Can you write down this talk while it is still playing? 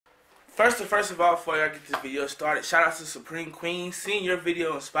First of all, before I get this video started, shout out to Supreme Queen. Seeing your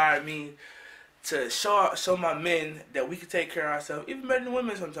video inspired me to show my men that we can take care of ourselves even better than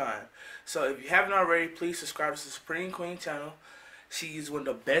women sometimes. So if you haven't already, please subscribe to the Supreme Queen channel. She is one of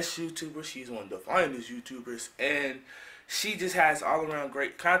the best YouTubers. She's one of the finest YouTubers, and she just has all around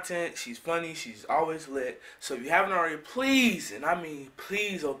great content. She's funny. She's always lit. So if you haven't already, please, and I mean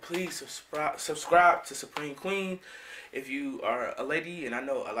please, oh please, subscribe to Supreme Queen. If you are a lady, and I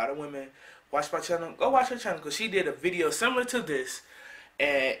know a lot of women watch my channel, go watch her channel because she did a video similar to this,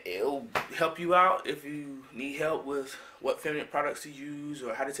 and it'll help you out if you need help with what feminine products to use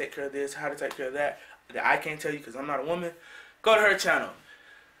or how to take care of this, how to take care of that I can't tell you because I'm not a woman. Go to her channel.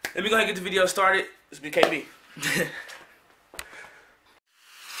 Let me go ahead and get the video started. It's BKB.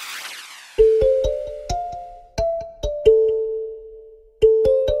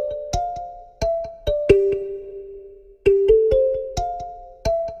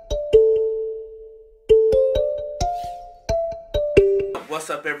 What's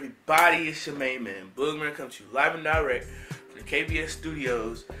up, everybody? It's your main man, Boogman, coming to you live and direct from the KBS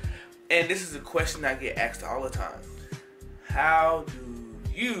studios. And this is a question I get asked all the time. How do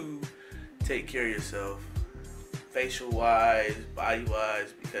you take care of yourself, facial-wise,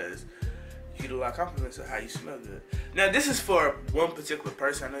 body-wise? Because you get a lot of compliments of how you smell good. Now, this is for one particular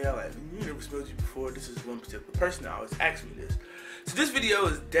person. I know y'all like, you never smelled you before. This is one particular person that always asks me this. So this video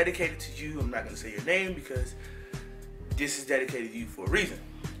is dedicated to you. I'm not going to say your name because this is dedicated to you for a reason.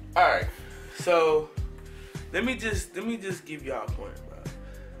 Alright, so let me just give y'all a point, bro.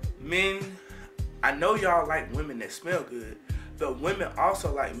 Men, I know y'all like women that smell good, but women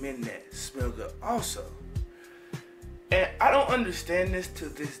also like men that smell good also. And I don't understand this to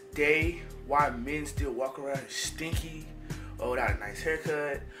this day, why men still walk around stinky or without a nice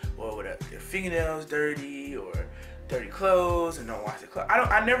haircut or with their fingernails dirty or dirty clothes and don't wash their clothes.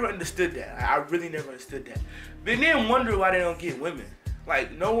 I never understood that. I really never understood that. But then wonder why they don't get women.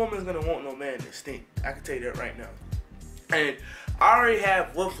 Like, no woman's gonna want no man that stink. I can tell you that right now. And I already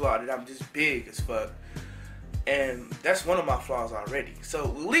have one flaw, that I'm just big as fuck. And that's one of my flaws already. So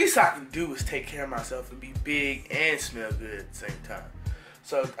the least I can do is take care of myself and be big and smell good at the same time.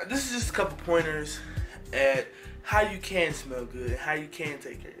 So this is just a couple pointers at how you can smell good and how you can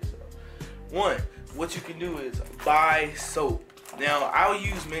take care of yourself. One, what you can do is buy soap. Now, I'll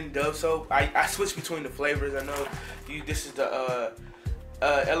use Mint Dove soap. I switch between the flavors. I know this is the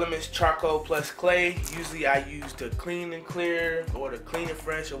Elements Charcoal plus Clay. Usually I use the Clean and Clear or the Clean and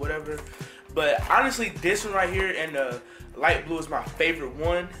Fresh or whatever. But honestly, this one right here and the light blue is my favorite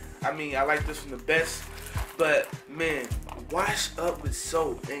one. I mean, I like this one the best. But man, wash up with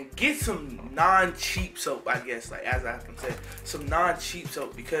soap and get some non-cheap soap, I guess, like as I can say, some non-cheap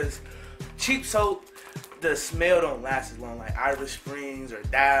soap, because cheap soap, the smell don't last as long, like Irish Springs or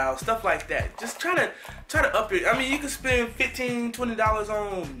Dow, stuff like that. Just try to up it. I mean, you can spend $15, $20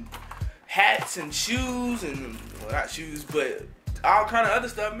 on hats and shoes and, well, not shoes, but all kind of other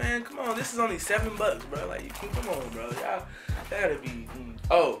stuff, man. Come on, this is only $7, bro. Like, you can, come on, bro. Y'all gotta be.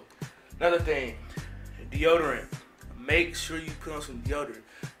 Oh, another thing, deodorant. Make sure you put on some deodorant.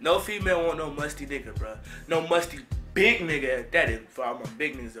 No female want no musty nigga, bro. No musty big nigga. That is for all my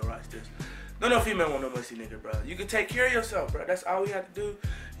big niggas that watch this. No female want no musty nigga, bro. You can take care of yourself, bro. That's all we have to do.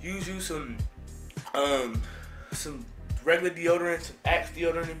 Use you some regular deodorant, some Axe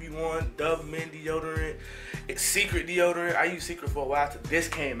deodorant if you want, Dove Men deodorant, it's Secret deodorant. I used Secret for a while till this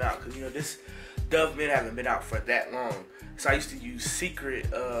came out, because you know this Dove Men haven't been out for that long. So I used to use Secret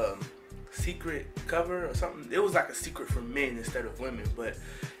Cover or something. It was like a secret for men instead of women, but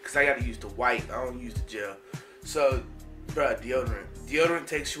because I got to use the white, I don't use the gel. So, bro, deodorant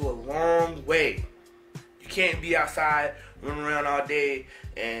takes you a long way. You can't be outside running around all day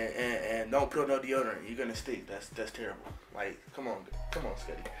and don't put on no deodorant. You're gonna stink. That's terrible. Like, come on,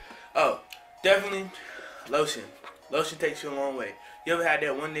 Scotty. Oh, definitely lotion. Lotion takes you a long way. You ever had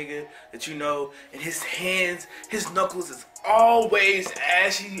that one nigga that you know, and his hands, his knuckles is always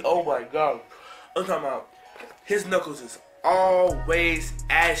ashy? Oh my god. I'm talking about his knuckles is always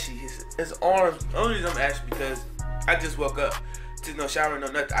ashy. His arms, the only reason I'm ashy because I just woke up. Took no shower,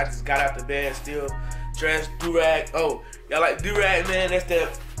 no nothing. I just got out the bed, still dressed, do-rag. Oh, y'all like do-rag, man? That's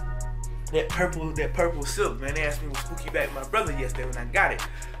that purple silk, man. They asked me what spooky back my brother yesterday when I got it.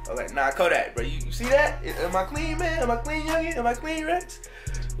 I was like, nah, Kodak, bro. You see that? Am I clean, man? Am I clean, youngin? Am I clean, Rex?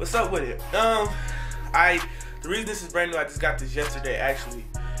 What's up with it? The reason this is brand new, I just got this yesterday, actually,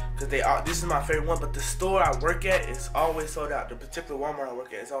 because this is my favorite one. But the store I work at is always sold out. The particular Walmart I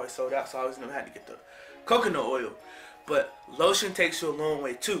work at is always sold out, so I always never had to get the coconut oil. but lotion takes you a long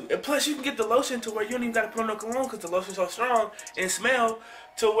way too. And plus, you can get the lotion to where you don't even gotta put on no cologne because the lotion's so strong and smell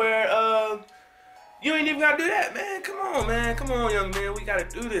to where you ain't even gotta do that, man. Come on, man. Come on, young man. We gotta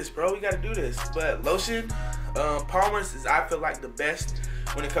do this, bro. We gotta do this. But lotion, Palmer's is, I feel like, the best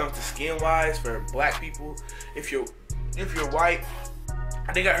when it comes to skin wise for black people. If you're white,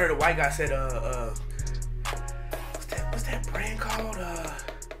 I think I heard a white guy said what's that brand called?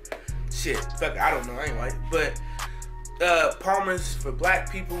 Shit, fuck, I don't know. I ain't white, but Palmer's for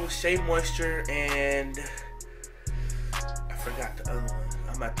black people, Shea Moisture, and I forgot the other one.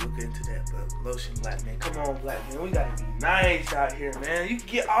 I'm about to look into that, but lotion, black man. Come on, black man. We gotta be nice out here, man. You can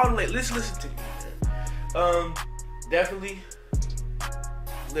get all the way. Listen to me, man. Definitely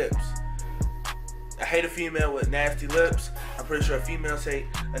lips. I hate a female with nasty lips. I'm pretty sure a female say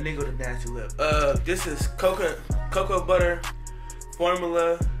a nigga with a nasty lip. This is cocoa butter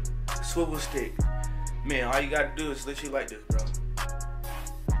formula swivel stick. Man, all you gotta do is literally like this, bro.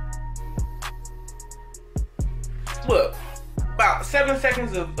 Look, about 7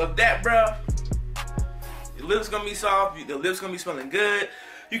 seconds of that, bro. Your lips gonna be soft. The lips gonna be smelling good.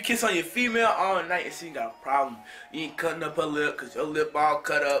 You kiss on your female all night and see you got a problem. You ain't cutting up her lip because your lip all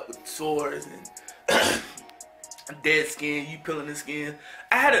cut up with sores and dead skin. You peeling the skin.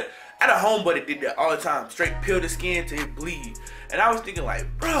 I had a homeboy that did that all the time. Straight peel the skin till it bleed. And I was thinking like,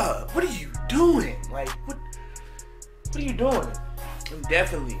 bruh, what are you doing? Like, what are you doing? And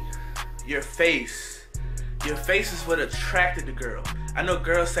definitely, your face. Your face is what attracted the girl. I know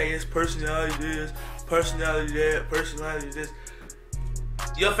girls say it's personality this, personality that, personality this.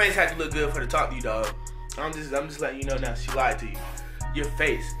 Your face has to look good for her to talk to you, dog. I'm just letting you know now. She lied to you. Your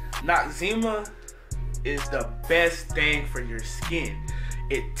face. Noxzema is the best thing for your skin.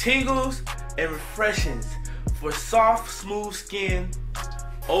 It tingles and refreshes for soft, smooth skin.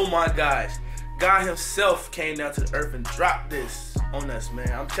 Oh my gosh. God himself came down to the earth and dropped this on us,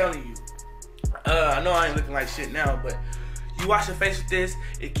 man. I'm telling you. I know I ain't looking like shit now, but you wash your face with this,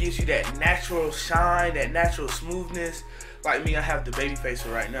 it gives you that natural shine, that natural smoothness. Like me, I have the baby face for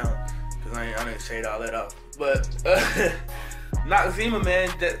right now, because I didn't shade all that off. But Noxzema,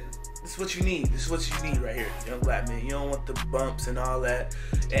 man, this is what you need. This is what you need right here, young black man. You don't want the bumps and all that.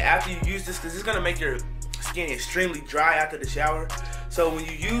 And after you use this, because it's gonna make your skin extremely dry after the shower. So when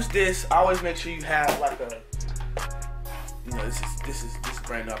you use this, always make sure you have like a, you know, this is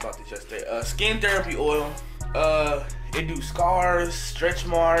brand new. I bought this yesterday. Skin therapy oil. It do scars, stretch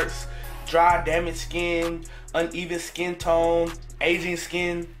marks, dry, damaged skin, uneven skin tone, aging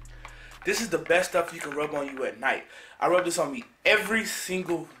skin. This is the best stuff you can rub on you at night. I rub this on me every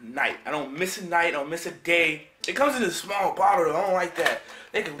single night. I don't miss a night, I don't miss a day. It comes in a small bottle though. I don't like that.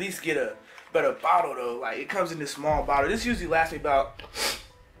 They can at least get a better bottle though. Like, it comes in this small bottle. This usually lasts me about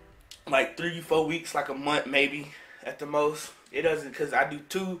like 3-4 weeks, like a month maybe at the most. It doesn't, because I do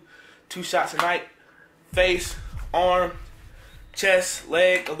two shots a night. Face, arm, chest,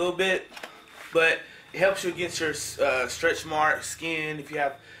 leg a little bit. But it helps you against your stretch mark, skin, if you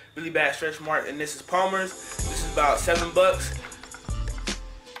have really bad stretch mark. And this is Palmer's. This is about $7.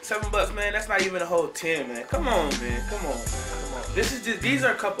 $7, man. That's not even a whole 10, man. Come on, man. Come on, man. Come on. This is just, these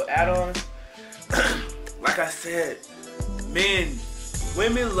are a couple add-ons. Like I said,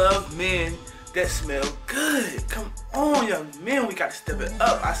 women love men that smell good. Come on, young men, we got to step it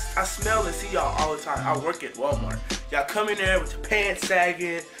up. I smell and see y'all all the time. I work at Walmart. Y'all come in there with your pants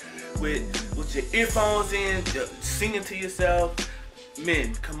sagging, with your earphones in, singing to yourself.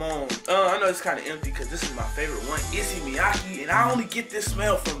 Men, come on. I know it's kind of empty because this is my favorite one, Issey Miyake, and I only get this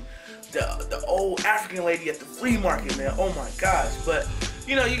smell from the old African lady at the flea market, man. Oh my gosh. But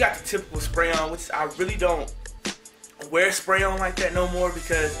you know, you got the typical spray on, which I really don't wear spray on like that no more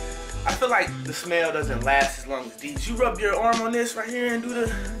because I feel like the smell doesn't last as long as these. You rub your arm on this right here and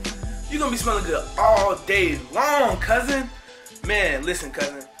you're gonna be smelling good all day long, cousin. Man, listen,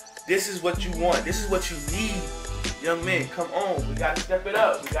 cousin, this is what you want. This is what you need. Young men, come on. We gotta step it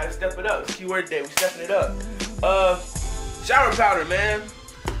up. We gotta step it up. It's keyword day. We stepping it up. Shower powder, man.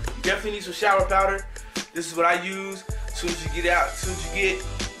 You definitely need some shower powder. This is what I use. As soon as you get out, as soon as you get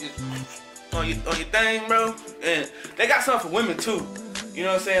on your thing, bro. And they got something for women too. You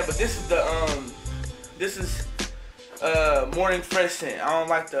know what I'm saying? But this is the morning fresh scent. I don't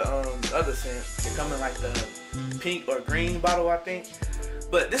like the other scent. They come in like the pink or green bottle, I think.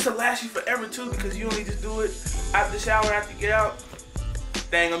 But this will last you forever too because you only just do it after the shower, after you get out.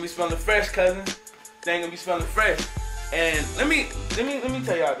 They ain't gonna be smelling fresh, cousin. They ain't gonna be smelling fresh. And let me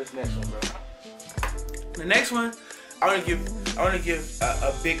tell y'all this next one, bro. The next one, I wanna give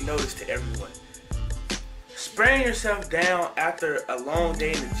a big notice to everyone. spraying yourself down after a long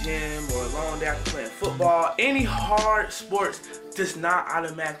day in the gym or a long day after playing football, any hard sports does not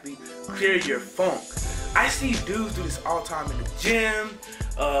automatically clear your funk. I see dudes do this all the time in the gym.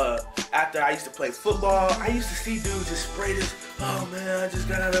 After I used to play football, I used to see dudes just spray this. Oh man, I just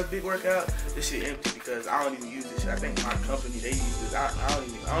got out of a big workout. This shit empty because I don't even use this shit. I think my company, they use this. I don't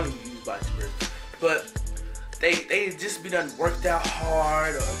even use body spray. But they just be done worked out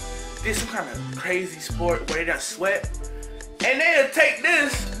hard or did some kind of crazy sport where they done sweat, and they'll take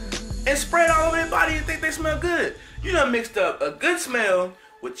this and spray it all over their body and think they smell good. You done mixed up a good smell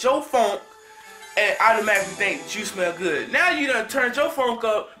with your funk and automatically think that you smell good. Now you done turned your funk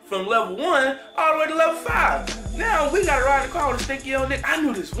up from level 1 all the way to level 5. Now we gotta ride the car with a stinky old nigga. I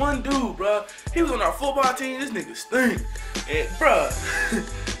knew this one dude, bro. He was on our football team. This nigga stink. And bro,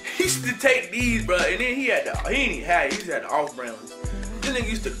 he used to take these, bro, and then he used to have the off-brand ones. This nigga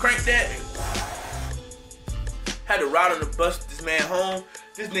used to crank that and had to ride on the bus with this man home.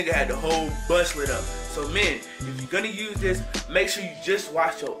 This nigga had the whole bus lit up. So men, if you're gonna use this, make sure you just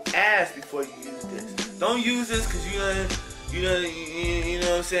wash your ass before you use this. Don't use this cause you know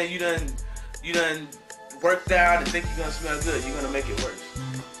what I'm saying, you done worked out and think you're gonna smell good. You're gonna make it worse.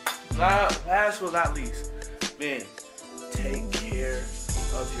 Last but not least, men, take care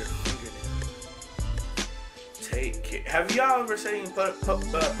of your fingernails. Take care. Have y'all ever seen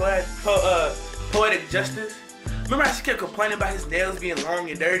Poetic Justice? Remember how she kept complaining about his nails being long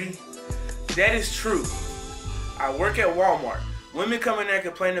and dirty? That is true. I work at Walmart. Women come in there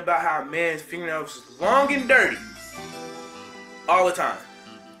complaining about how a man's fingernails is long and dirty all the time.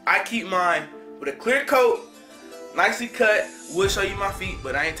 I keep mine with a clear coat, nicely cut. Will show you my feet,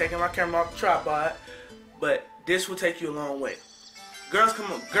 but I ain't taking my camera off the tripod. But this will take you a long way. Girls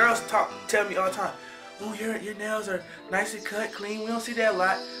tell me all the time, oh, your nails are nicely cut, clean. We don't see that a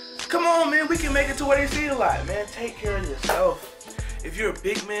lot. Come on, man, we can make it to where they see it a lot, man. Take care of yourself. If you're a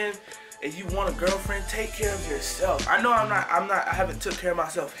big man and you want a girlfriend, take care of yourself. I know I haven't took care of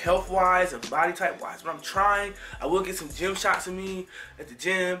myself health-wise and body type-wise, but I'm trying. I will get some gym shots of me at the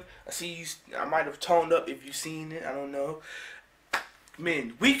gym. I see you. I might have toned up if you've seen it. I don't know.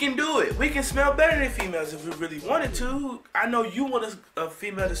 Men, we can do it. We can smell better than females if we really wanted to. I know you want a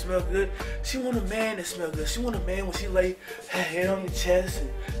female to smell good. She want a man to smell good. She want a man when she lay her head on your chest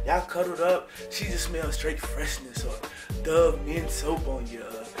and y'all cuddled up. She just smells straight freshness or Dove mint soap on you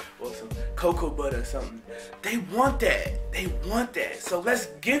or some cocoa butter or something. They want that. They want that. So let's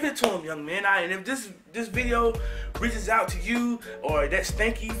give it to them, young man. And if this video reaches out to you or that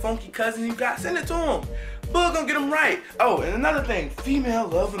stinky, funky cousin you got, send it to them. Bug gonna get them right. Oh, and another thing, female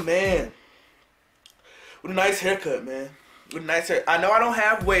love a man with a nice haircut, man. With a nice hair. I know I don't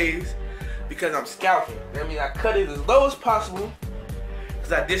have waves because I'm scalping. That means I cut it as low as possible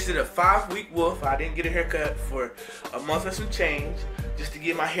because I dished it a 5-week wolf. I didn't get a haircut for a month and some change just to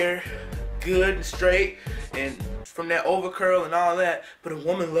get my hair good and straight and from that over curl and all that. But a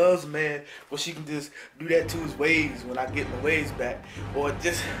woman loves a man where she can just do that to his waves when I get my waves back, or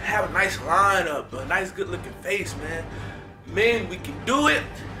just have a nice line up, a nice good looking face, man. Men, we can do it.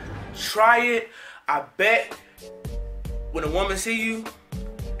 Try it. I bet when a woman see you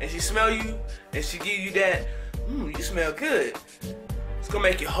and she smell you and she give you that, you smell good, it's gonna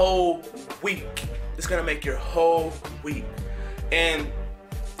make your whole week. It's gonna make your whole week. And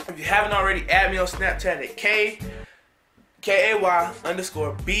if you haven't already, add me on Snapchat at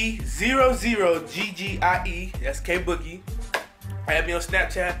KAY_B00GGIE. That's K Boogie. Add me on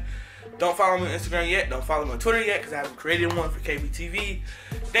Snapchat. Don't follow me on Instagram yet. Don't follow me on Twitter yet because I haven't created one for KBTV.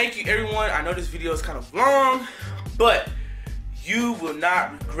 Thank you, everyone. I know this video is kind of long, but you will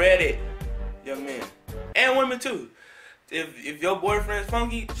not regret it, young men and women too. If your boyfriend's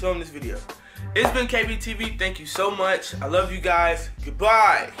funky, show him this video. It's been KBTV. Thank you so much. I love you guys.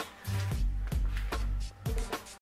 Goodbye.